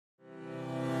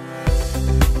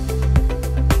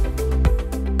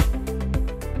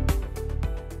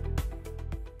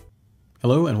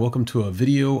Hello and welcome to a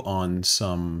video on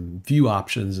some view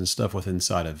options and stuff with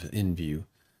inside of EngView.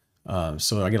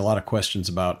 So I get a lot of questions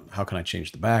about how can I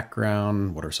change the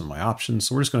background, what are some of my options,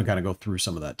 so we're just going to kind of go through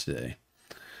some of that today.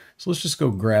 So let's just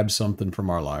go grab something from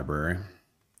our library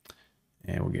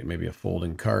and we'll get maybe a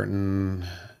folding carton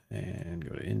and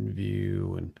go to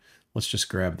EngView and let's just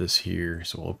grab this here.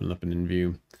 So we'll open it up in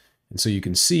EngView. And so you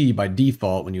can see by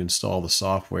default when you install the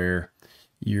software,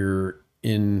 you're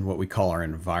in what we call our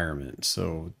environment.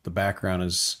 So the background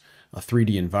is a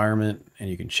 3D environment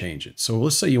and you can change it. So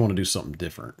let's say you want to do something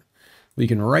different. We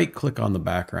can right click on the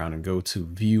background and go to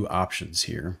view options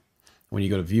here. When you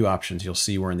go to view options, you'll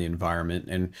see we're in the environment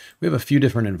and we have a few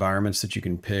different environments that you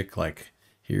can pick. Like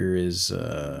here is,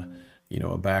 a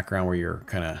background where you're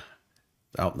kind of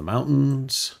out in the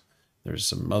mountains. There's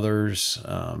some others.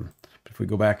 If we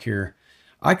go back here,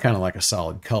 I kind of like a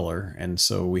solid color, and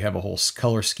so we have a whole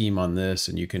color scheme on this,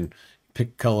 and you can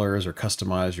pick colors or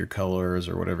customize your colors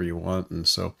or whatever you want. And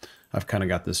so I've kind of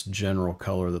got this general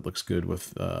color that looks good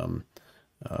with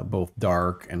both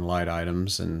dark and light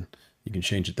items, and you can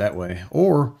change it that way.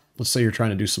 Or let's say you're trying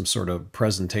to do some sort of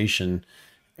presentation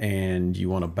and you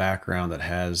want a background that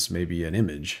has maybe an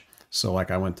image. So like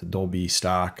I went to Dolby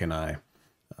Stock and I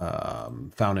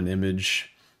found an image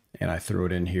and I threw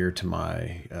it in here to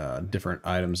my different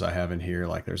items I have in here.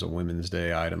 Like there's a Women's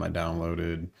Day item I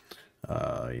downloaded.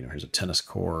 Here's a tennis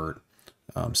court.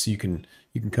 So you can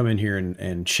come in here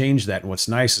and change that. And what's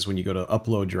nice is when you go to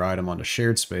upload your item onto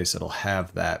shared space, it'll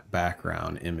have that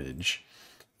background image.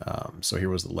 So here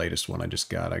was the latest one I just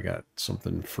got. I got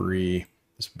something free,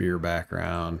 this beer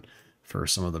background for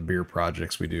some of the beer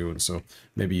projects we do. And so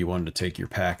maybe you wanted to take your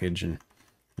package and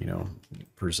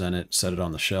present it, set it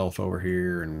on the shelf over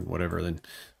here and whatever,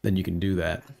 then you can do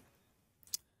that.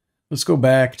 Let's go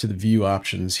back to the view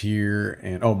options here.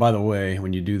 And oh, by the way,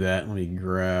 when you do that, let me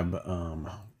grab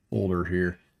folder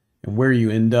here. And where you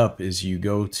end up is you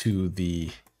go to the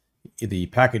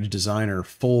package designer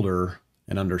folder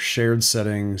and under shared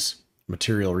settings,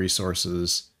 material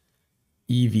resources,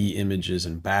 EV images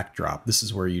and backdrop. This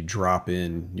is where you drop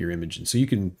in your image. And so you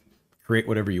can create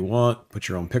whatever you want, put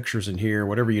your own pictures in here,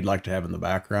 whatever you'd like to have in the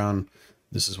background.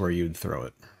 This is where you'd throw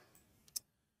it.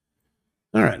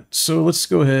 All right, so let's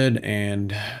go ahead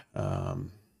and go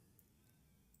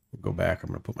back. I'm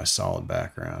going to put my solid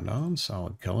background on,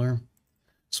 solid color.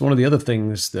 So one of the other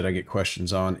things that I get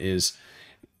questions on is,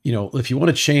 if you want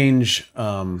to change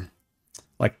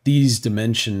like these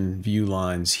dimension view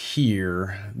lines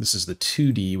here, this is the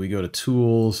 2D, we go to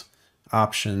Tools,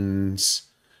 Options,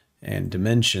 and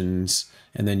dimensions,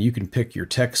 and then you can pick your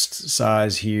text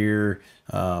size here,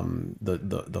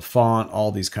 the font,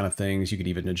 all these kind of things. You could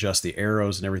even adjust the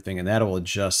arrows and everything, and that'll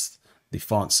adjust the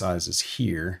font sizes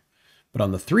here. But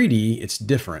on the 3D, it's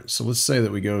different. So let's say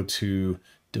that we go to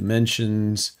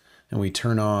dimensions and we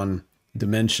turn on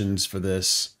dimensions for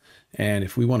this. And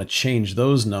if we want to change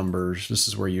those numbers, this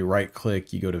is where you right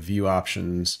click, you go to view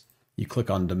options, you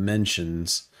click on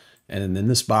dimensions, and then in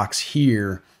this box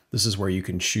here, this is where you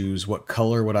can choose what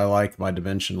color would I like my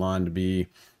dimension line to be.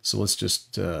 So let's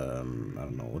just, I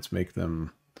don't know, let's make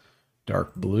them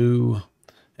dark blue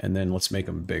and then let's make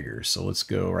them bigger. So let's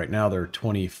go, right now they're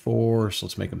 24, so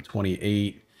let's make them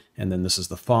 28. And then this is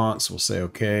the font, so we'll say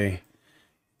okay.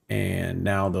 And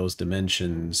now those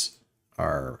dimensions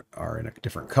are in a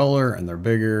different color and they're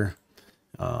bigger.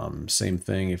 Same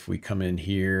thing if we come in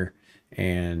here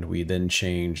and we then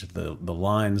change the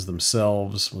lines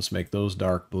themselves. Let's make those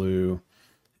dark blue.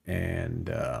 And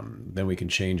then we can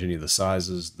change any of the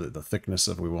sizes, the thickness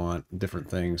if we want, different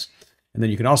things. And then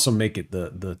you can also make it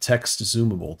the text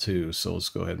zoomable too. So let's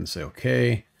go ahead and say,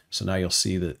 okay. So now you'll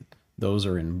see that those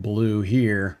are in blue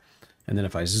here. And then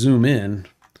if I zoom in,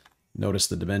 notice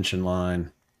the dimension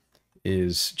line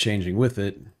is changing with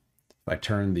it. If I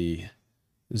turn the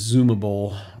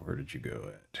zoomable, where did you go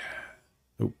at?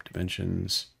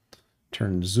 Dimensions,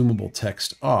 turn zoomable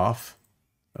text off.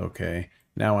 Okay,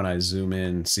 now when I zoom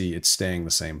in, see it's staying the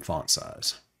same font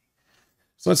size.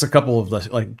 So that's a couple of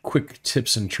the quick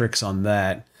tips and tricks on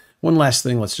that. One last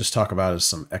thing let's just talk about is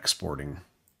some exporting.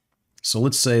 So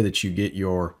let's say that you get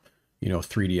your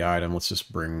 3D item. Let's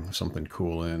just bring something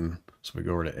cool in. So we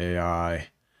go over to AI.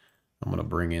 I'm going to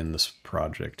bring in this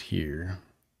project here.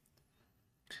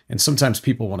 And sometimes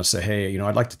people want to say, hey,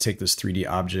 I'd like to take this 3D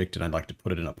object and I'd like to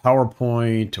put it in a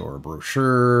PowerPoint or a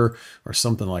brochure or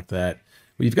something like that.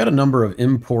 Well, you've got a number of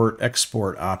import,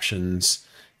 export options.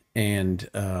 And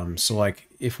so like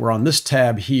if we're on this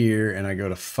tab here and I go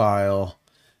to File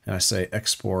and I say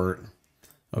Export,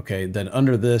 okay, then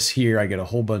under this here, I get a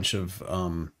whole bunch of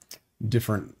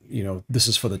different, this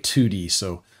is for the 2D.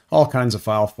 So all kinds of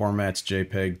file formats,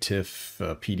 JPEG, TIFF,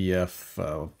 PDF,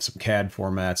 some CAD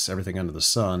formats, everything under the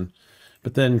sun.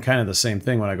 But then kind of the same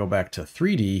thing when I go back to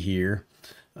 3D here,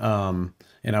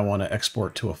 and I want to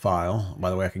export to a file. By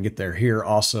the way, I can get there here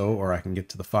also, or I can get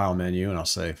to the file menu and I'll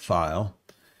say file.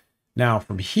 Now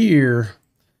from here,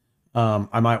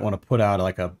 I might want to put out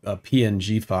like a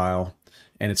PNG file,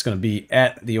 and it's going to be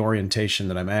at the orientation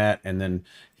that I'm at. And then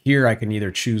here I can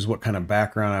either choose what kind of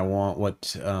background I want,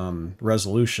 what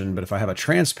resolution, but if I have a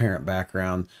transparent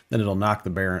background, then it'll knock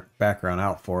the background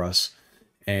out for us.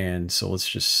 And so let's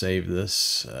just save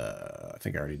this. I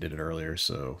think I already did it earlier,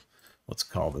 so let's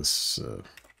call this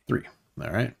 3. All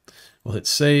right, we'll hit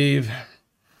save.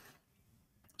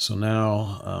 So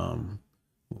now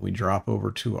we drop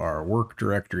over to our work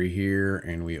directory here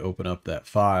and we open up that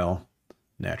file.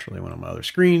 Naturally went on my other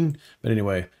screen, but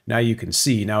anyway, now you can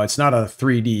see, now it's not a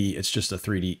 3D, it's just a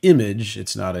 3D image.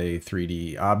 It's not a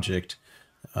 3D object,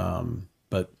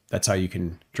 but that's how you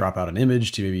can drop out an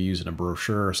image to maybe use in a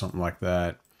brochure or something like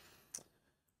that.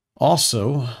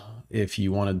 Also, if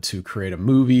you wanted to create a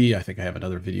movie, I think I have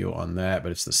another video on that,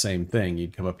 but it's the same thing.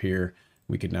 You'd come up here,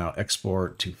 we could now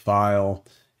export to file,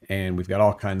 and we've got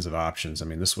all kinds of options. I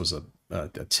mean, this was a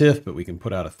TIFF, but we can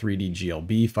put out a 3D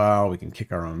GLB file. We can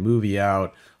kick our own movie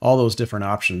out. All those different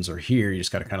options are here. You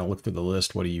just got to kind of look through the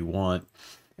list. What do you want?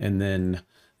 And then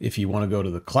if you want to go to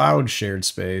the cloud shared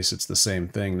space, it's the same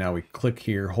thing. Now we click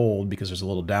here, hold, because there's a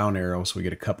little down arrow, so we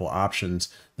get a couple options.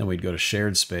 Then we'd go to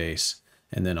shared space.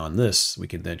 And then on this, we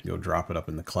can then go drop it up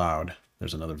in the cloud.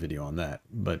 There's another video on that,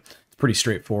 but it's pretty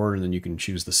straightforward. And then you can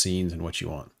choose the scenes and what you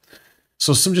want.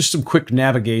 So just some quick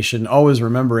navigation. Always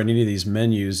remember in any of these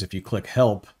menus, if you click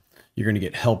help, you're going to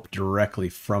get help directly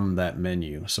from that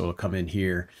menu. So it'll come in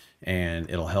here and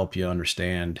it'll help you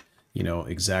understand, you know,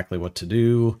 exactly what to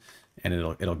do, and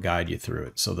it'll guide you through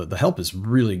it. So the help is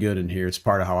really good in here. It's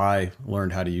part of how I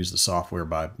learned how to use the software,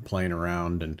 by playing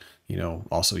around and, you know,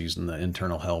 also using the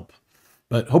internal help.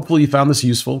 But hopefully you found this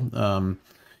useful.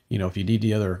 You know, if you need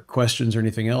any other questions or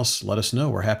anything else, let us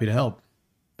know. We're happy to help.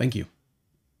 Thank you.